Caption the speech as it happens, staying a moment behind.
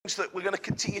that we're going to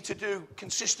continue to do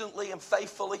consistently and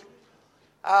faithfully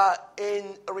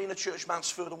in Arena Church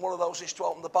Mansfield, and one of those is to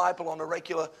open the Bible on a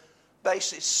regular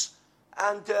basis.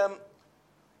 And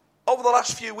over the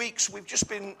last few weeks, we've just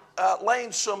been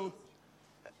laying some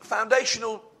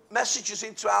foundational messages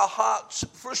into our hearts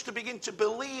for us to begin to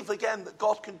believe again that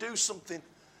God can do something.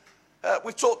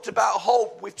 We've talked about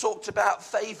hope, we've talked about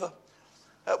favor,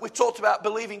 we've talked about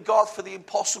believing God for the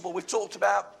impossible,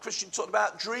 Christian talked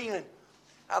about dreaming.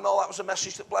 I know that was a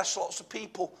message that blessed lots of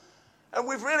people. And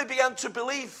we've really begun to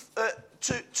believe,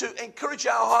 to encourage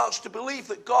our hearts to believe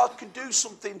that God can do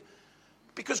something,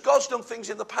 because God's done things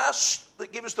in the past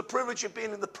that give us the privilege of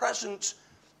being in the present,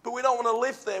 but we don't want to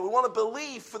live there. We want to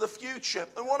believe for the future.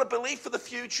 And we want to believe for the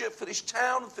future for this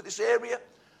town and for this area.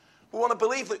 We want to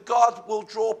believe that God will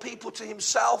draw people to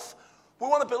himself. We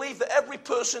want to believe that every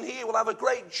person here will have a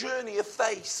great journey of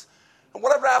faith. And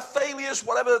whatever our failures,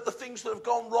 whatever the things that have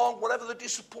gone wrong, whatever the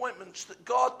disappointments, that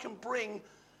God can bring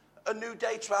a new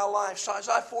day to our lives. So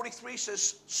Isaiah 43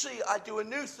 says, "See, I do a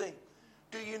new thing.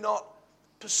 Do you not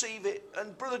perceive it?"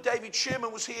 And Brother David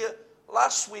Sherman was here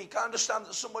last week. I understand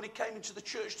that somebody came into the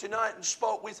church tonight and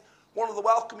spoke with one of the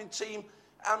welcoming team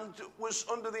and was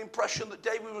under the impression that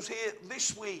David was here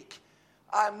this week.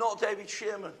 I am not David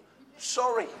Sherman.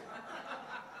 Sorry.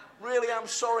 Really, I'm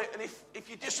sorry. And if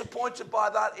you're disappointed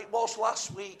by that, it was last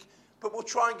week. But we'll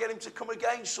try and get him to come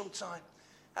again sometime.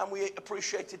 And we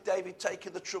appreciated David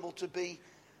taking the trouble to be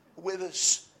with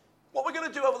us. What we're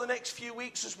going to do over the next few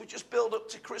weeks as we just build up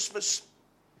to Christmas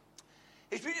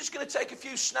is we're just going to take a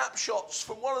few snapshots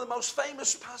from one of the most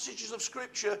famous passages of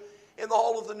Scripture in the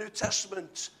whole of the New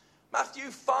Testament.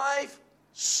 Matthew 5,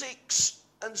 6,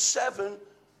 and 7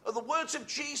 are the words of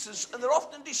Jesus, and they're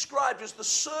often described as the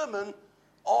Sermon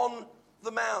on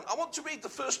the Mount. I want to read the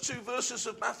first two verses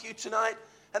of Matthew tonight,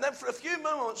 and then for a few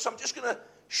moments I'm just going to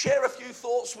share a few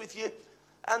thoughts with you,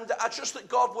 and I trust that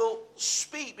God will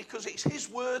speak because it's his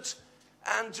words,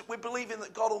 and we're believing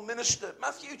that God will minister.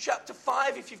 Matthew chapter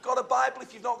 5, if you've got a Bible,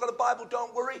 if you've not got a Bible,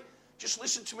 don't worry, just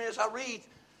listen to me as I read.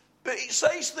 But it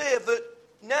says there that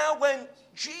now when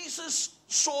Jesus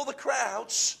saw the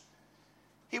crowds,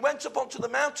 he went up onto the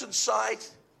mountainside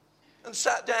and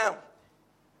sat down.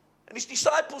 And his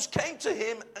disciples came to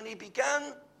him, and he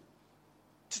began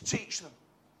to teach them.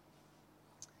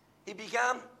 He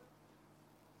began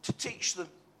to teach them.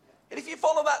 And if you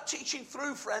follow that teaching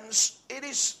through, friends, it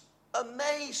is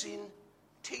amazing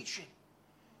teaching.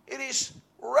 It is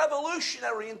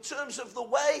revolutionary in terms of the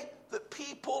way that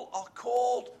people are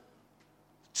called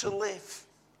to live.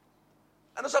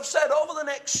 And as I've said, over the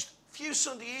next few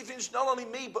Sunday evenings, not only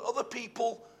me, but other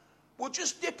people, we'll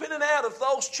just dip in and out of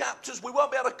those chapters. We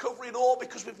won't be able to cover it all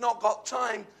because we've not got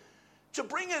time, to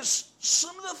bring us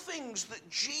some of the things that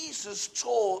Jesus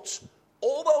taught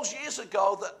all those years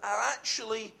ago that are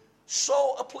actually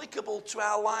so applicable to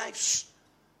our lives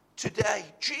today.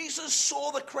 Jesus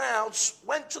saw the crowds,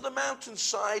 went to the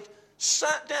mountainside,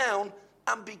 sat down,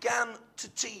 and began to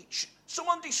teach.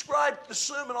 Someone described the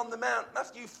Sermon on the Mount,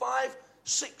 Matthew 5,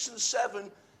 6, and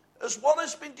 7, as what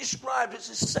has been described as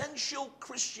essential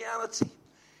Christianity.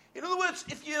 In other words,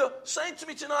 if you're saying to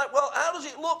me tonight, well, how does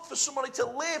it look for somebody to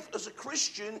live as a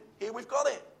Christian? Here we've got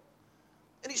it.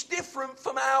 And it's different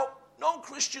from how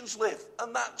non-Christians live,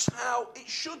 and that's how it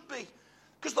should be.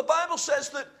 Because the Bible says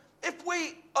that if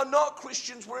we are not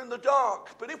Christians, we're in the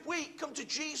dark. But if we come to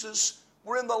Jesus,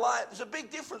 we're in the light. There's a big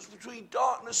difference between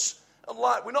darkness and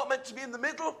light. We're not meant to be in the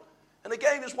middle. And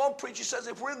again, as one preacher says,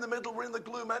 if we're in the middle, we're in the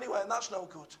gloom anyway, and that's no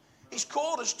good. He's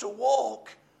called us to walk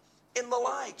in the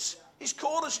light. He's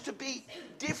called us to be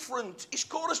different. He's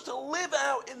called us to live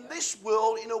out in this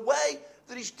world in a way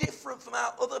that is different from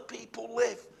how other people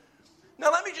live. Now,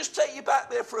 let me just take you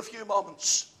back there for a few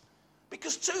moments.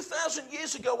 Because 2,000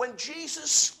 years ago, when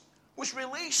Jesus was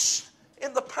released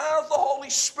in the power of the Holy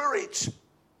Spirit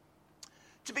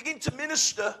to begin to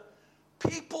minister,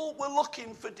 people were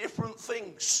looking for different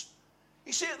things.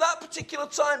 You see, at that particular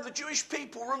time, the Jewish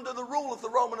people were under the rule of the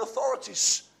Roman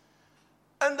authorities.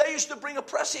 And they used to bring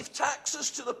oppressive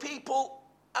taxes to the people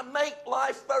and make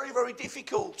life very, very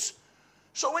difficult.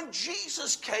 So when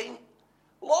Jesus came,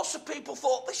 lots of people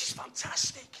thought, this is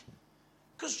fantastic.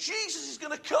 Because Jesus is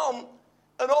going to come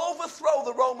and overthrow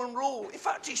the Roman rule. In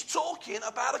fact, he's talking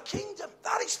about a kingdom.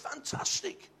 That is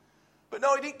fantastic. But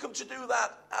no, he didn't come to do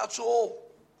that at all.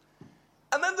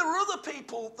 And then there were other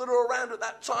people that are around at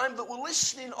that time that were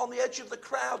listening on the edge of the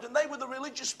crowd, and they were the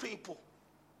religious people.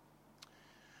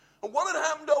 And what had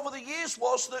happened over the years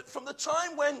was that from the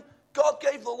time when God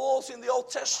gave the laws in the Old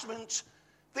Testament,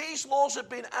 these laws had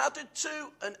been added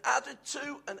to and added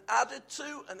to and added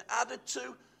to and added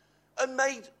to and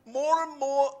made more and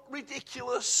more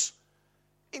ridiculous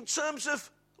in terms of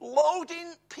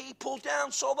loading people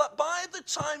down, so that by the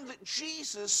time that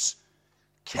Jesus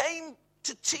came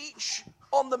to teach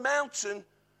on the mountain,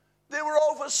 there were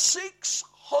over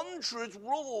 600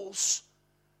 rules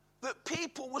that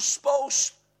people were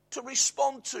supposed to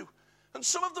respond to. And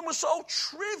some of them were so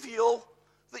trivial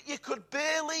that you could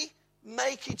barely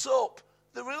make it up.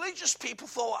 The religious people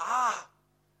thought,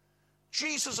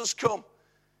 Jesus has come,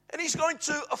 and he's going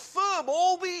to affirm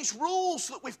all these rules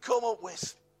that we've come up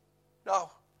with. No.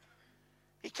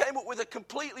 He came up with a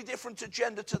completely different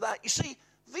agenda to that. You see,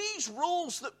 these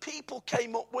rules that people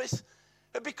came up with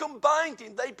have become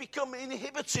binding. They become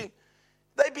inhibiting.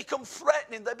 They become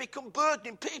threatening. They become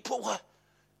burdening. People were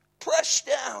pressed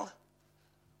down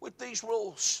with these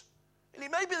rules. And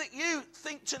it may be that you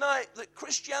think tonight that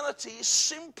Christianity is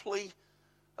simply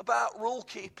about rule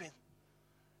keeping.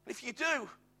 And if you do,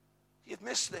 you've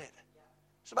missed it.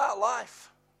 It's about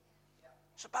life.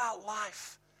 It's about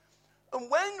life. And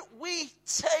when we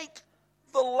take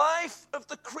the life of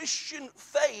the Christian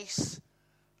faith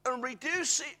and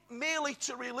reduce it merely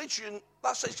to religion,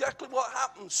 that's exactly what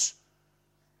happens.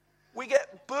 We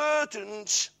get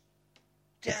burdened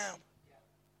down.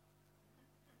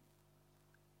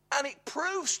 And it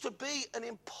proves to be an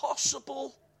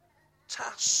impossible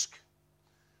task.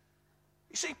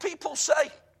 You see, people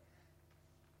say,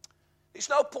 there's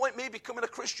no point me becoming a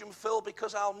Christian, Phil,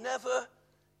 because I'll never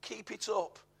keep it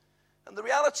up. And the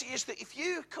reality is that if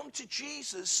you come to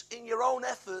Jesus in your own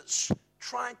efforts,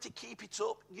 trying to keep it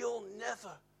up, you'll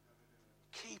never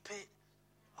keep it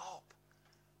up.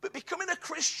 But becoming a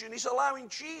Christian is allowing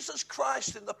Jesus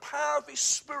Christ in the power of his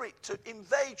Spirit to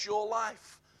invade your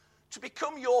life, to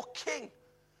become your king,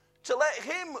 to let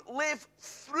him live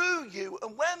through you.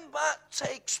 And when that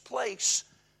takes place,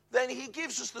 then he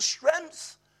gives us the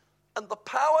strength and the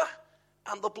power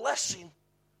and the blessing,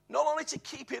 not only to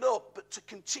keep it up, but to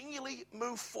continually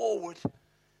move forward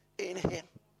in him.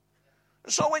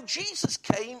 And so when Jesus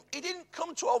came, he didn't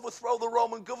come to overthrow the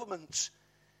Roman government.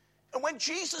 And when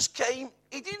Jesus came,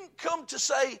 he didn't come to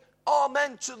say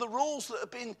amen to the rules that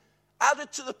have been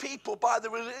added to the people by the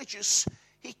religious.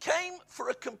 He came for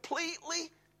a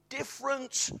completely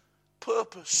different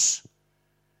purpose.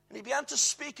 And he began to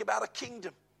speak about a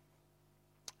kingdom.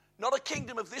 Not a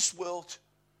kingdom of this world,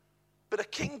 but a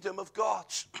kingdom of God.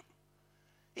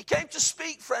 He came to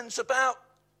speak, friends, about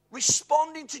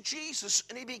responding to Jesus.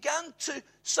 And he began to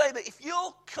say that if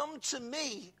you'll come to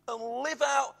me and live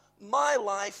out my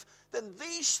life, then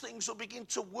these things will begin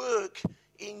to work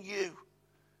in you.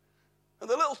 And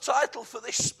the little title for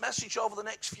this message over the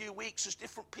next few weeks as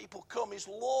different people come is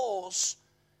Laws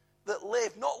That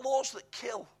Live. Not laws that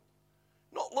kill.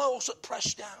 Not laws that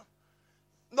press down.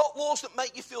 Not laws that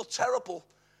make you feel terrible.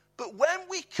 But when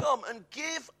we come and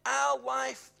give our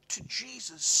life to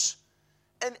Jesus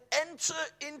and enter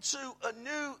into a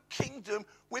new kingdom,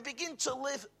 we begin to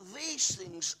live these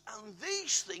things. And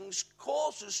these things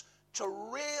cause us to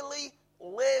really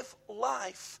live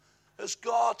life as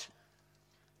God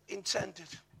intended.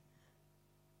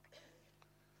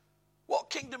 What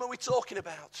kingdom are we talking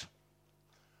about?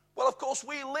 Well, of course,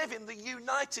 we live in the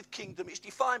United Kingdom. It's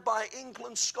defined by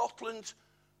England, Scotland,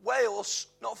 Wales,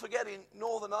 not forgetting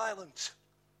Northern Ireland.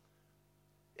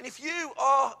 And if you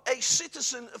are a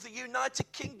citizen of the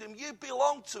United Kingdom, you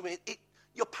belong to it.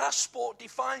 Your passport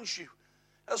defines you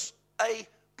as a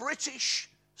British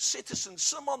citizen,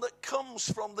 someone that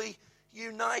comes from the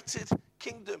United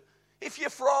Kingdom. If you're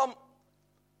from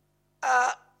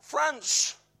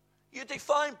France, you're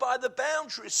defined by the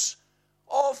boundaries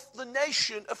of the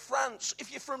nation of France.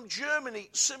 If you're from Germany,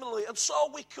 similarly, and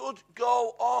so we could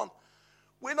go on.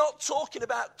 We're not talking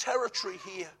about territory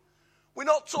here. We're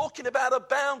not talking about a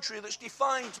boundary that's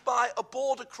defined by a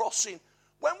border crossing.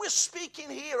 When we're speaking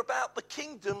here about the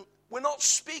kingdom, we're not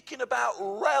speaking about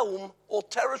realm or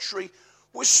territory.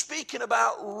 We're speaking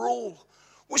about rule.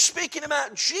 We're speaking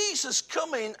about Jesus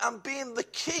coming and being the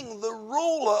king, the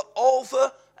ruler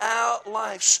over our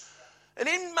lives. And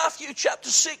in Matthew chapter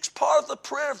 6, part of the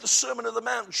prayer of the Sermon on the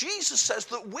Mount, Jesus says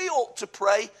that we ought to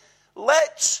pray,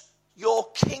 let your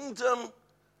kingdom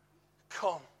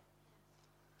come.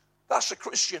 That's a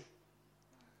Christian.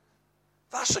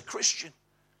 That's a Christian.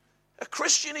 A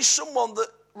Christian is someone that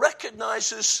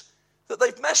recognizes that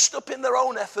they've messed up in their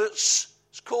own efforts.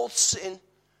 It's called sin.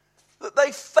 That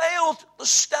they failed the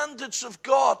standards of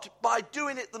God by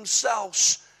doing it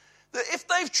themselves. That if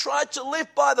they've tried to live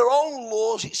by their own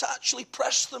laws, it's actually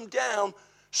pressed them down.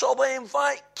 So they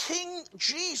invite King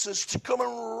Jesus to come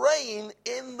and reign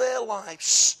in their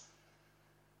lives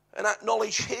and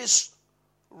acknowledge his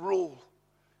rule.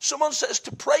 Someone says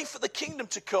to pray for the kingdom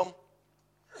to come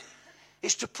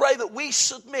is to pray that we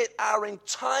submit our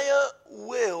entire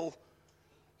will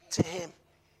to him.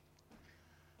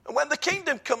 And when the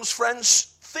kingdom comes,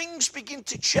 friends, things begin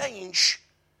to change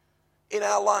in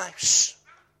our lives.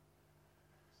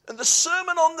 And the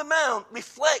Sermon on the Mount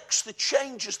reflects the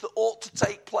changes that ought to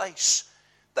take place.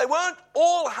 They won't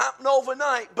all happen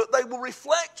overnight, but they will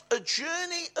reflect a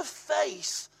journey of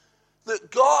faith that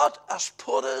God has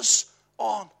put us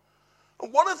on.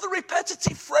 And one of the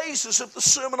repetitive phrases of the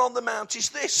Sermon on the Mount is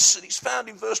this, and it's found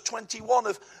in verse 21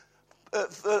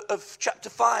 of chapter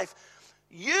 5.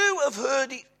 You have heard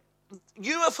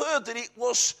that it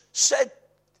was said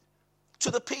to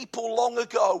the people long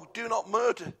ago, do not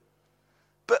murder.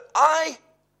 But I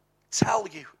tell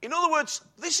you. In other words,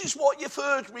 this is what you've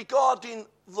heard regarding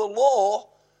the law,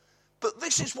 but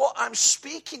this is what I'm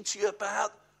speaking to you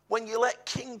about when you let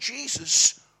King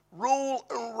Jesus rule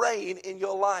and reign in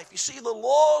your life. You see, the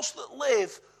laws that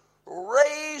live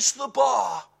raise the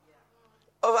bar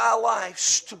of our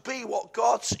lives to be what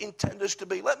God's intended us to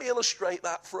be. Let me illustrate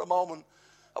that for a moment.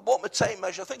 I bought my tape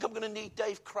measure. I think I'm going to need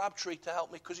Dave Crabtree to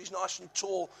help me because he's nice and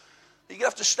tall. You're going to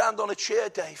have to stand on a chair,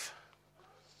 Dave.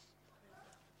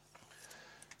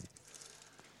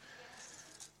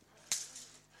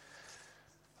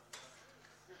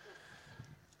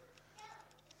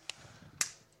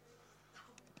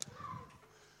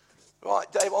 Right,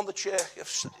 Dave, on the chair.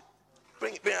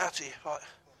 Bring it out to you. Right.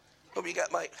 Hope you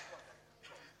get, mate.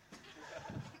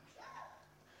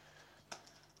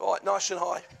 Right, nice and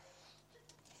high.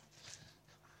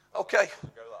 Okay.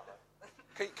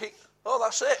 Oh,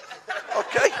 that's it.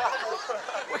 Okay.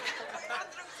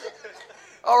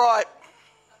 All right.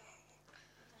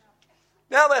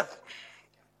 Now then,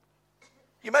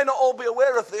 you may not all be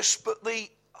aware of this, but the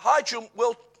high jump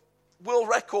world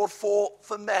record for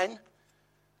men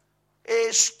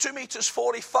is 2 meters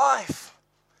 45.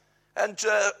 And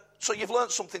so you've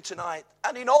learned something tonight.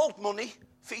 And in old money,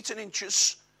 feet and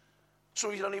inches,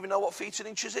 some of you don't even know what feet and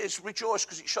inches is. Rejoice,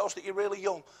 because it shows that you're really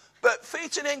young. But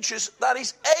feet and inches, that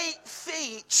is 8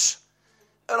 feet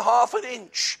and half an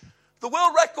inch. The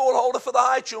world record holder for the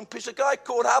high jump is a guy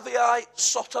called Javier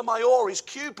Sotomayor. He's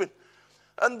Cuban.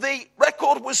 And the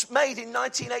record was made in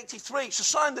 1983. It's a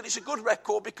sign that it's a good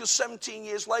record because 18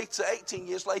 years later,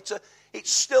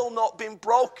 it's still not been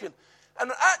broken.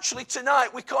 And actually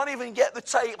tonight we can't even get the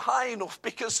tape high enough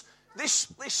because this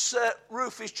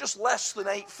roof is just less than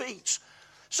 8 feet.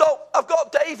 So I've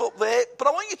got Dave up there, but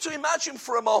I want you to imagine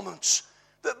for a moment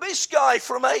that this guy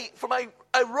from a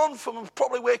run from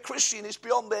probably where Christian is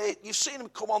beyond there, you've seen him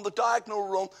come on the diagonal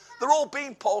run, they're all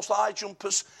beam poles, the high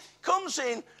jumpers, comes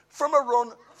in from a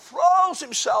run, throws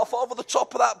himself over the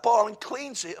top of that bar and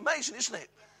cleans it. Amazing, isn't it?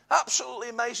 Absolutely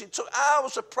amazing. It took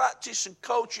hours of practice and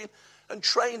coaching and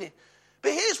training.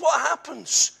 But here's what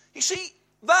happens. You see,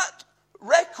 that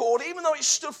record, even though it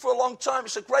stood for a long time,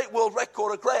 it's a great world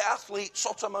record, a great athlete,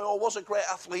 Sotomayor was a great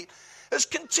athlete, has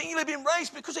continually been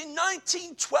raised because in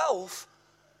 1912,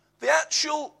 the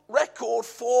actual record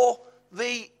for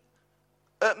the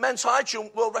men's high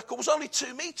jump world record was only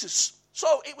 2 meters.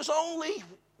 So it was only,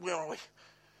 where are we?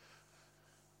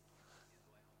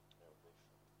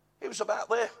 It was about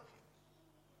there.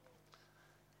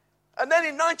 And then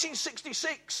in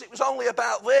 1966, it was only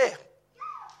about there.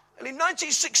 And in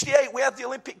 1968, we had the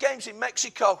Olympic Games in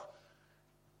Mexico.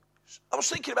 I was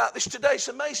thinking about this today. It's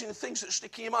amazing the things that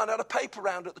stick in your mind. I had a paper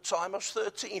round at the time. I was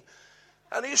 13.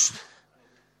 And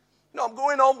I'm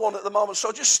going on one at the moment,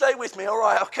 so just stay with me. All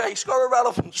right, okay, it's got a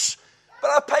relevance. But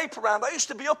I had a paper round. I used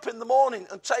to be up in the morning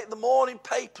and take the morning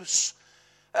papers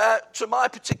to my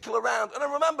particular round. And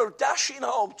I remember dashing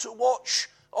home to watch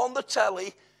on the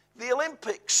telly the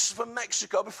Olympics from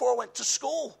Mexico before I went to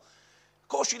school. Of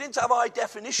course, you didn't have high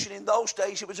definition in those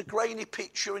days. It was a grainy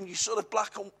picture and you sort of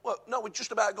we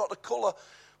just about got the colour.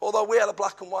 Although we had a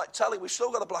black and white telly, we've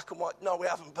still got a black and white. No, we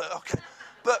haven't, but okay.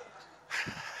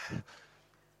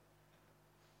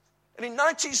 And in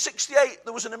 1968,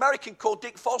 there was an American called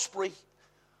Dick Fosbury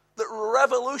that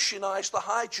revolutionized the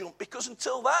high jump because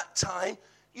until that time,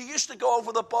 you used to go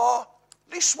over the bar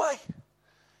this way.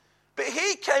 But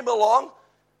he came along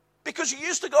because you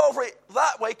used to go over it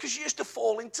that way because you used to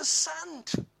fall into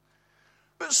sand.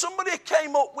 But somebody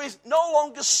came up with no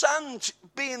longer sand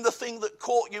being the thing that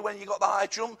caught you when you got the high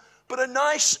jump, but a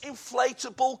nice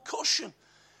inflatable cushion.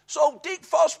 So Dick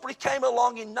Fosbury came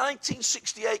along in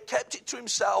 1968, kept it to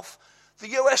himself, the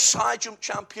US high jump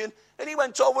champion, and he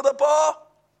went over the bar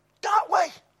that way.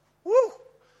 Woo!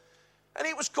 And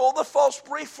it was called the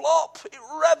Fosbury Flop. It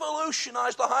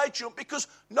revolutionized the high jump because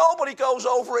nobody goes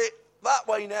over it that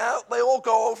way now. They all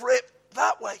go over it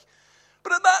that way.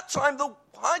 But at that time, the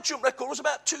high jump record was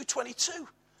about 2:22.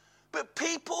 But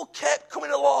people kept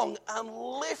coming along and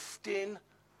lifting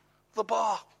the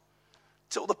bar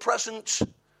till the present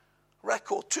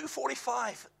record,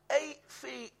 2:45, 8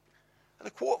 feet and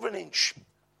a quarter of an inch.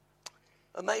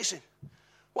 Amazing.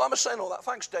 Why am I saying all that?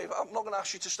 Thanks, Dave. I'm not going to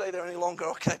ask you to stay there any longer,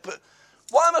 okay? But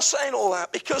why am I saying all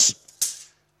that? Because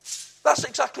that's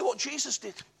exactly what Jesus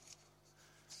did.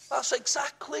 That's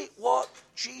exactly what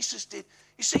Jesus did.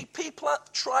 You see, people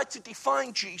tried to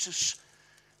define Jesus.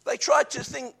 They tried to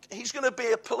think he's going to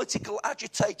be a political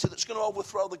agitator that's going to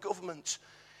overthrow the government.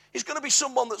 He's going to be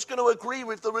someone that's going to agree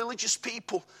with the religious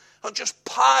people and just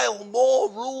pile more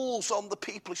rules on the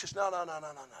people. He says, no.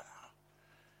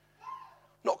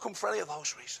 Not come for any of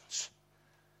those reasons.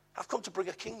 I've come to bring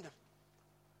a kingdom.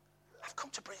 I've come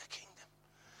to bring a kingdom.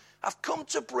 I've come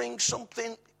to bring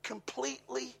something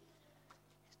completely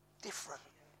different.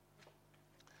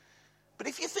 But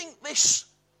if you think this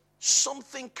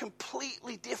something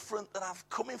completely different that I've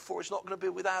come in for is not going to be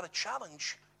without a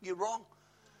challenge, you're wrong.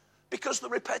 Because the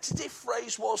repetitive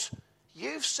phrase was,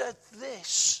 you've said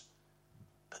this,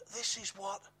 but this is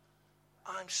what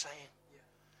I'm saying.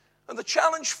 And the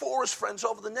challenge for us, friends,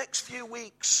 over the next few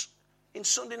weeks in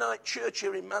Sunday night church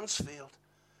here in Mansfield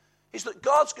is that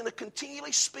God's going to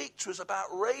continually speak to us about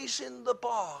raising the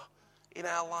bar in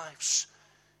our lives.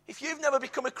 If you've never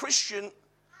become a Christian,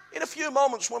 in a few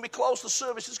moments when we close the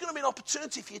service, there's going to be an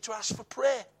opportunity for you to ask for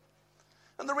prayer.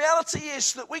 And the reality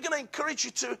is that we're going to encourage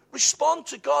you to respond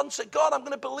to God and say, God, I'm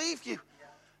going to believe you.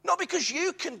 Not because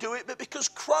you can do it, but because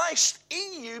Christ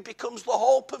in you becomes the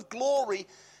hope of glory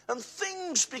and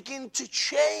things begin to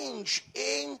change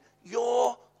in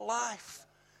your life.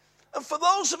 And for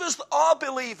those of us that are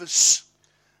believers,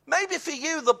 maybe for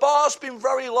you the bar's been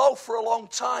very low for a long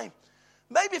time.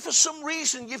 Maybe for some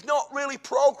reason you've not really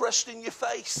progressed in your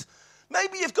faith.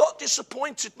 Maybe you've got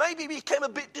disappointed. Maybe you became a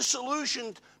bit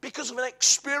disillusioned because of an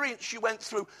experience you went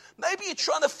through. Maybe you're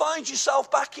trying to find yourself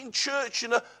back in church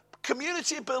in a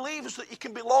community of believers that you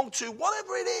can belong to.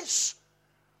 Whatever it is.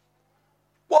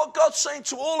 What God's saying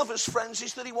to all of us, friends,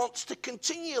 is that he wants to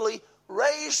continually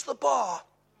raise the bar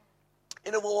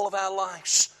in all of our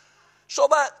lives. So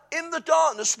that in the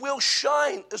darkness we'll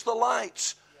shine as the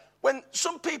light. When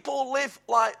some people live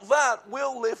like that,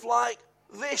 we'll live like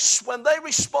this. When they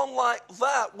respond like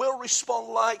that, we'll respond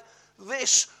like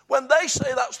this. When they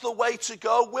say that's the way to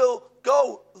go, we'll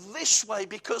go this way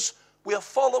because we are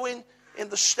following in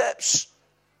the steps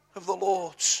of the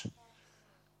Lord.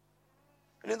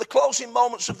 And in the closing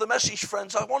moments of the message,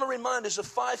 friends, I want to remind us of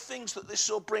 5 things that this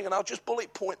will bring, and I'll just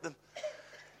bullet point them.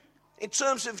 In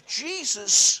terms of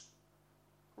Jesus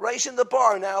raising the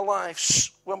bar in our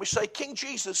lives, when we say, King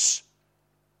Jesus,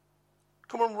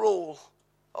 come and rule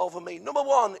over me. Number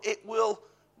 1, it will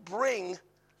bring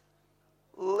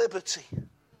liberty.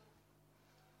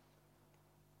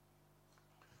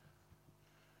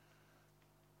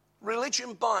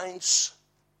 Religion binds,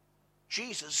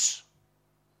 Jesus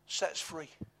sets free.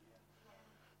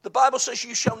 The Bible says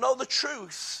you shall know the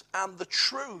truth, and the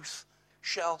truth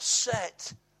shall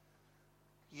set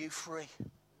you free.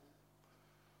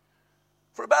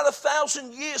 For about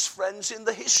 1,000 years, friends, in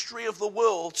the history of the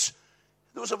world,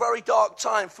 there was a very dark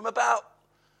time. From about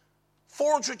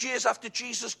 400 years after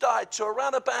Jesus died to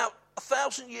around about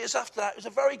 1,000 years after that, it was a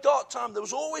very dark time. There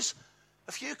was always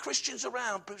a few Christians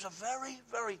around, but it was a very,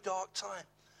 very dark time.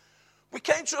 We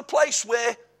came to a place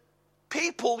where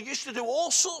people used to do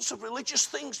all sorts of religious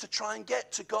things to try and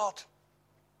get to God.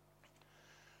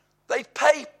 They'd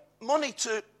pay money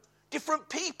to different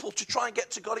people to try and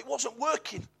get to God. It wasn't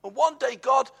working. And one day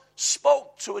God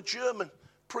spoke to a German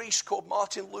priest called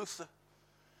Martin Luther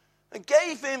and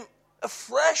gave him a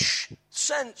fresh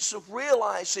sense of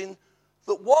realizing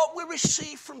that what we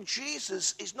receive from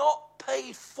Jesus is not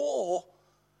paid for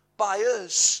by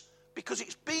us because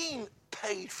it's been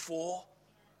paid for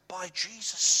by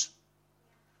Jesus.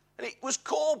 And it was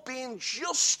called being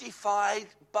justified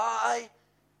by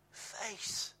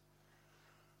faith.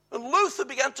 And Luther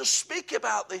began to speak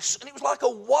about this, and it was like a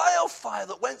wildfire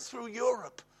that went through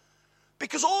Europe.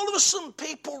 Because all of a sudden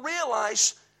people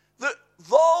realized that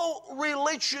though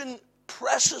religion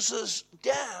presses us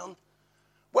down,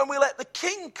 when we let the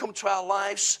King come to our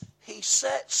lives, he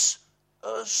sets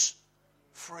us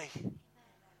free.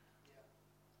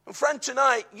 And friend,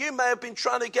 tonight, you may have been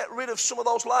trying to get rid of some of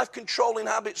those life-controlling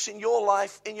habits in your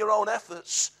life in your own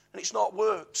efforts, and it's not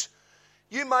worked.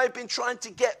 You may have been trying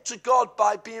to get to God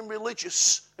by being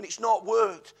religious, and it's not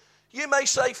worked. You may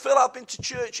say, Phil, I've been to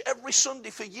church every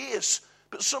Sunday for years,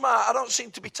 but somehow I don't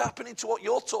seem to be tapping into what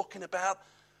you're talking about.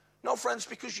 No, friends,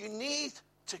 because you need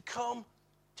to come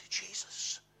to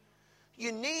Jesus.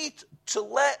 You need to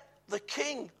let the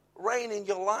King reign in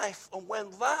your life. And when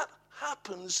that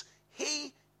happens,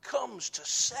 he comes to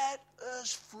set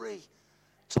us free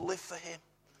to live for him.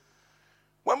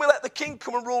 When we let the King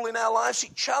come and rule in our lives,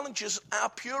 it challenges our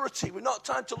purity. We've not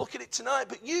time to look at it tonight,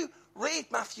 but you read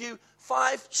Matthew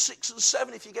 5, 6, and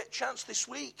 7 if you get a chance this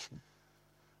week.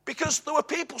 Because there were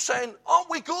people saying, aren't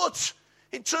we good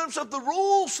in terms of the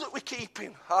rules that we're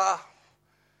keeping?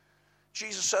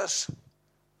 Jesus says,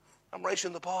 I'm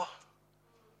raising the bar.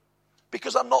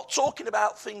 Because I'm not talking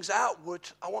about things outward.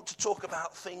 I want to talk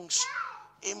about things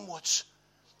inwards.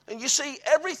 And you see,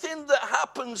 everything that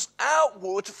happens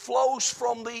outward flows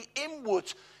from the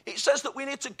inward. It says that we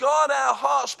need to guard our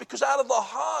hearts because out of the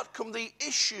heart come the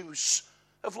issues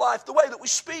of life. The way that we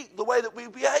speak, the way that we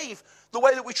behave, the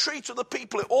way that we treat other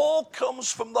people, it all comes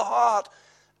from the heart.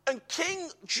 And King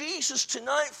Jesus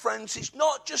tonight, friends, is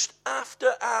not just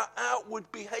after our outward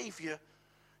behavior.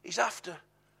 He's after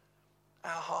our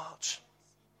hearts.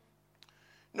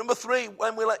 Number 3,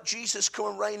 when we let Jesus come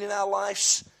and reign in our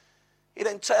lives, it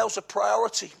entails a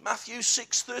priority. Matthew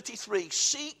 6:33,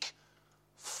 seek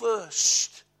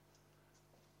first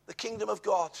the kingdom of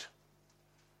God,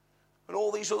 and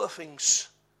all these other things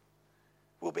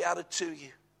will be added to you.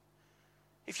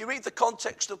 If you read the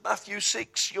context of Matthew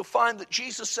 6, you'll find that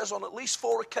Jesus says on at least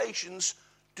 4 occasions,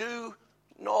 do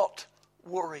not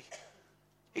worry.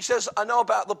 He says, I know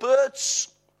about the birds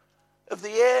of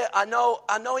the air. I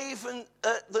know even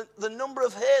the number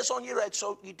of hairs on your head.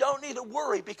 So you don't need to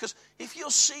worry, because if you'll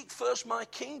seek first my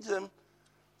kingdom,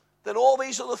 then all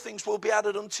these other things will be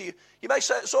added unto you. You may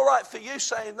say, it's all right for you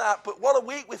saying that, but what a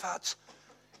week we've had.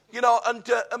 You know, and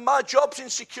my job's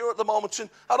insecure at the moment, and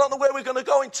I don't know where we're going to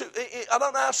go into. I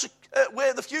don't know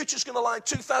where the future's going to lie in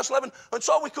 2011. And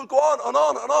so we could go on and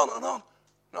on and on and on.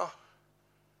 No.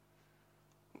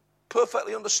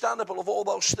 Perfectly understandable of all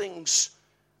those things.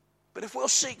 But if we'll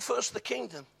seek first the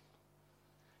kingdom,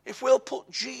 if we'll put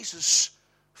Jesus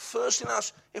first in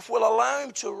us, if we'll allow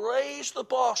him to raise the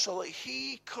bar so that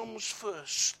he comes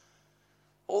first,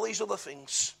 all these other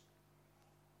things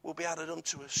will be added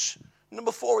unto us.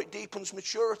 Number 4, it deepens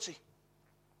maturity.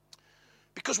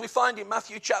 Because we find in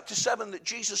Matthew chapter 7 that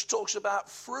Jesus talks about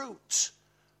fruit.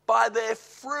 By their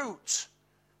fruit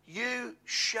you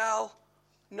shall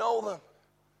know them.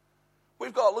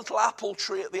 We've got a little apple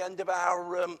tree at the end of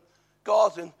our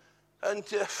garden. And,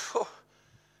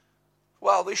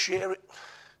 well, this year,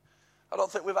 I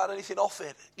don't think we've had anything off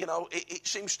it. You know, it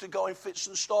seems to go in fits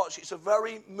and starts. It's a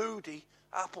very moody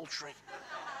apple tree.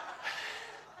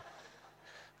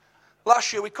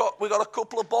 Last year we got a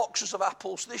couple of boxes of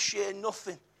apples. This year,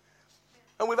 nothing.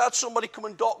 And we've had somebody come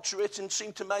and doctor it and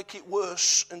seem to make it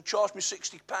worse and charge me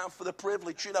 £60 for the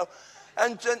privilege, you know.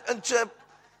 And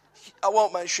I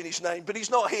won't mention his name, but he's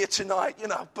not here tonight, you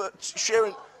know. But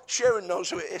Sharon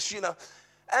knows who it is, you know.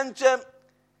 And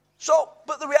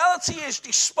but the reality is,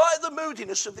 despite the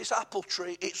moodiness of this apple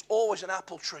tree, it's always an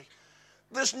apple tree.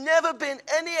 There's never been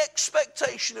any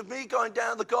expectation of me going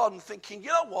down the garden thinking, you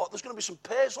know what, there's going to be some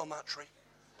pears on that tree.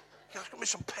 There's going to be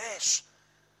some pears.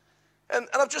 And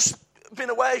I've just been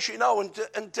away, as you know, and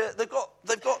they've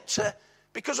got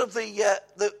because of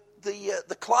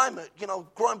the climate, you know,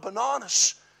 growing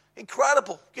bananas.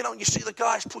 Incredible. You know, and you see the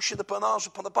guys pushing the bananas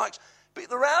up on the bikes. But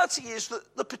the reality is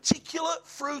that the particular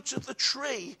fruit of the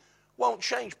tree won't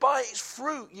change. By its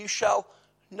fruit you shall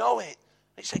know it.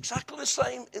 It's exactly the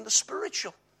same in the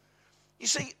spiritual. You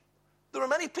see, there are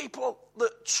many people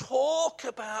that talk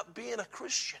about being a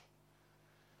Christian.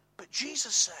 But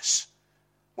Jesus says,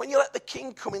 when you let the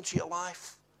King come into your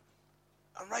life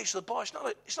and raise the bar,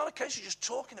 it's not a case of just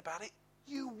talking about it.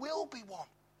 You will be one.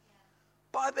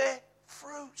 By their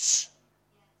fruits,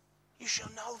 you shall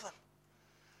know them.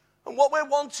 And what we're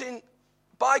wanting,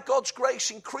 by God's grace,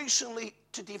 increasingly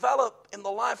to develop in the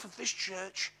life of this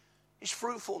church is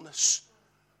fruitfulness.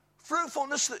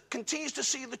 Fruitfulness that continues to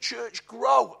see the church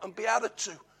grow and be added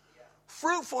to.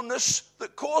 Fruitfulness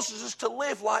that causes us to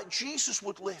live like Jesus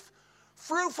would live.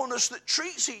 Fruitfulness that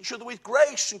treats each other with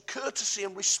grace and courtesy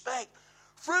and respect.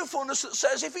 Fruitfulness that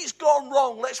says, if it's gone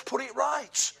wrong, let's put it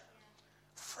right.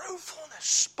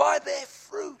 Fruitfulness. By their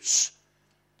fruits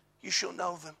you shall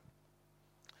know them.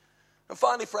 And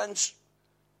finally, friends,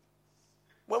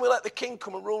 when we let the King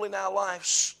come and rule in our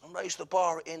lives and raise the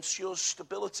bar, it ensures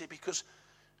stability because,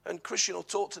 and Christian will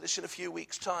talk to this in a few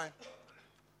weeks' time.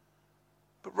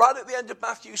 But right at the end of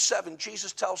Matthew 7,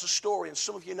 Jesus tells a story, and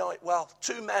some of you know it well.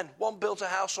 2 men, one built a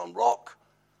house on rock,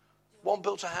 one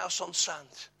built a house on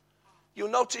sand. You'll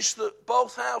notice that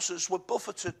both houses were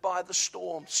buffeted by the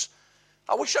storms.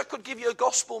 I wish I could give you a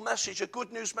gospel message, a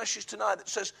good news message tonight that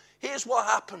says, here's what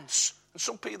happens And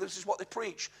some people, this is what they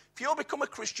preach. If you'll become a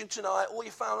Christian tonight, all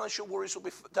your financial worries will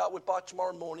be dealt with by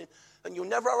tomorrow morning, and you'll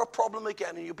never have a problem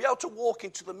again, and you'll be able to walk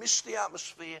into the misty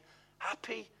atmosphere,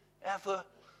 happy ever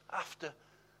after.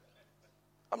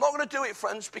 I'm not going to do it,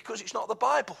 friends, because it's not the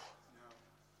Bible.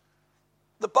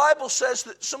 The Bible says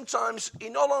that sometimes he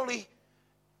not only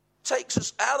takes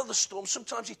us out of the storm,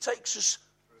 sometimes he takes us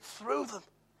through them,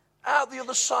 out the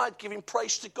other side, giving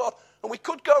praise to God. And we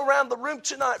could go around the room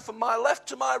tonight from my left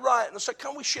to my right and say,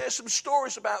 can we share some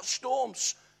stories about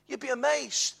storms? You'd be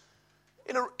amazed.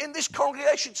 In this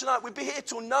congregation tonight, we'd be here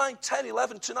till 9, 10,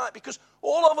 11 tonight, because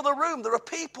all over the room there are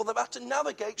people that have had to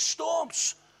navigate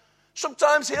storms.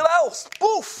 Sometimes ill health,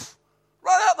 poof,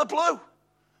 right out the blue.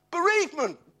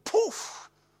 Bereavement, poof.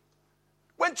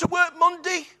 Went to work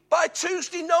Monday, by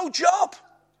Tuesday, no job.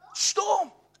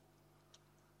 Storm.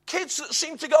 Kids that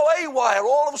seemed to go haywire,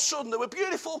 all of a sudden, they were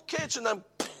beautiful kids, and then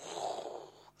poof.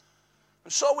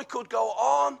 And so we could go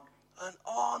on and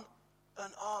on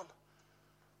and on.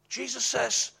 Jesus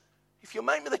says, if you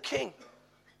make me the king,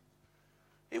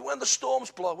 even when the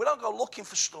storms blow, we don't go looking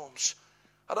for storms.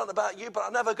 I don't know about you, but I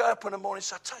never go up in the morning and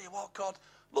say, I tell you what, God,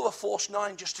 love a Force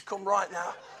 9 just to come right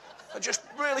now. And just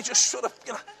really just sort of,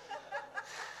 you know.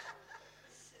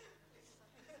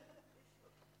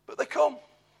 But they come.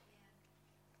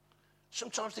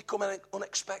 Sometimes they come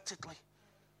unexpectedly.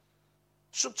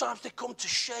 Sometimes they come to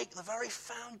shake the very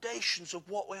foundations of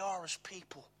what we are as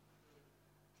people.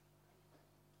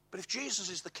 But if Jesus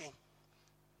is the king,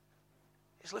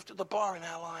 he's lifted the bar in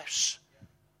our lives.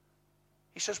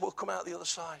 He says we'll come out the other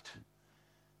side.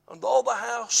 And though the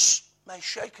house may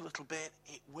shake a little bit,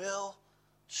 it will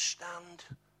stand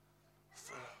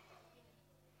firm.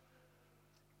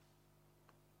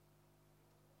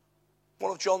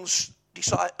 One of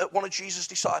Jesus'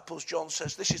 disciples, John,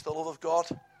 says, this is the love of God,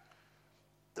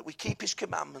 that we keep his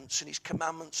commandments, and his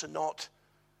commandments are not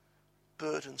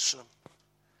burdensome.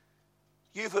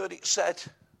 You've heard it said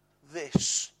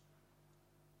this,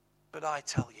 but I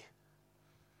tell you.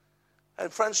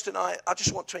 And friends, tonight, I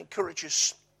just want to encourage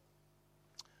us.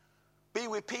 Be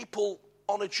with people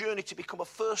on a journey to become a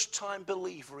first-time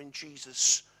believer in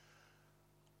Jesus,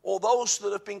 or those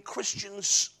that have been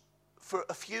Christians for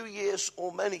a few years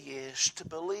or many years, to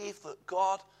believe that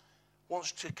God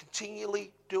wants to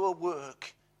continually do a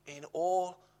work in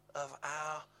all of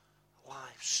our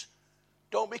lives.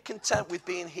 Don't be content with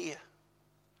being here,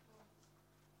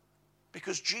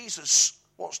 because Jesus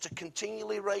wants to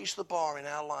continually raise the bar in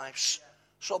our lives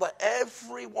so that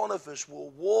every one of us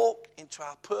will walk into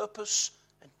our purpose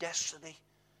and destiny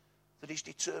that he's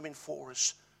determined for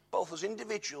us, both as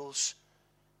individuals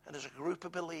and as a group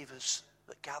of believers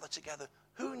that gather together.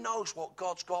 Who knows what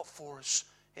God's got for us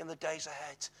in the days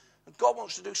ahead? And God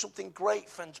wants to do something great,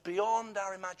 friends, beyond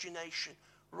our imagination,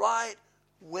 right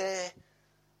where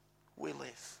we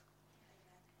live.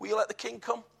 Will you let the King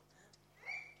come?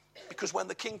 Because when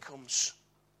the King comes,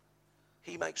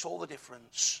 he makes all the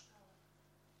difference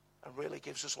and really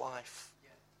gives us life.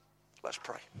 Let's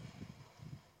pray.